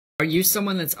Are you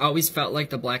someone that's always felt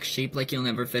like the black sheep, like you'll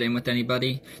never fit in with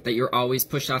anybody? That you're always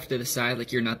pushed off to the side,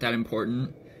 like you're not that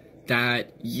important?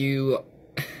 That you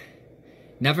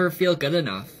never feel good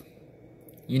enough?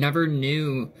 You never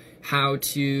knew how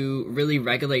to really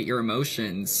regulate your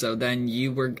emotions, so then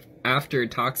you were after a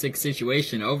toxic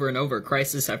situation over and over,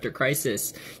 crisis after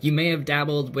crisis. You may have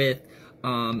dabbled with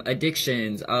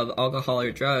addictions of alcohol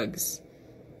or drugs.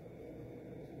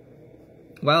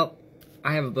 Well,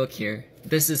 I have a book here.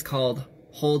 This is called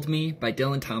Hold Me by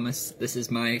Dylan Thomas. This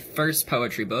is my first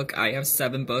poetry book. I have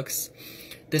 7 books.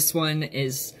 This one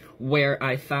is where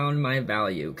I found my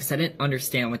value, because I didn't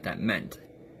understand what that meant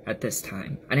at this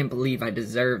time. I didn't believe I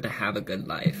deserved to have a good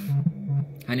life.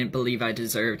 I didn't believe I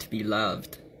deserved to be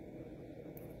loved.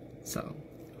 So,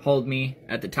 Hold Me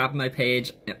at the top of my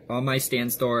page on my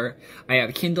stand store. I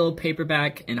have Kindle,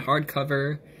 paperback, and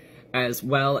hardcover, as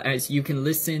well as you can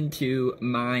listen to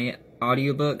my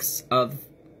audiobooks of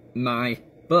my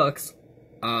books.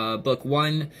 Book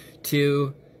 1,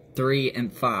 2, 3,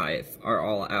 and 5 are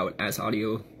all out as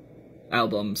audio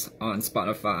albums on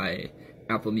Spotify,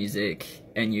 Apple Music,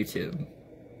 and YouTube.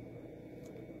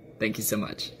 Thank you so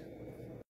much.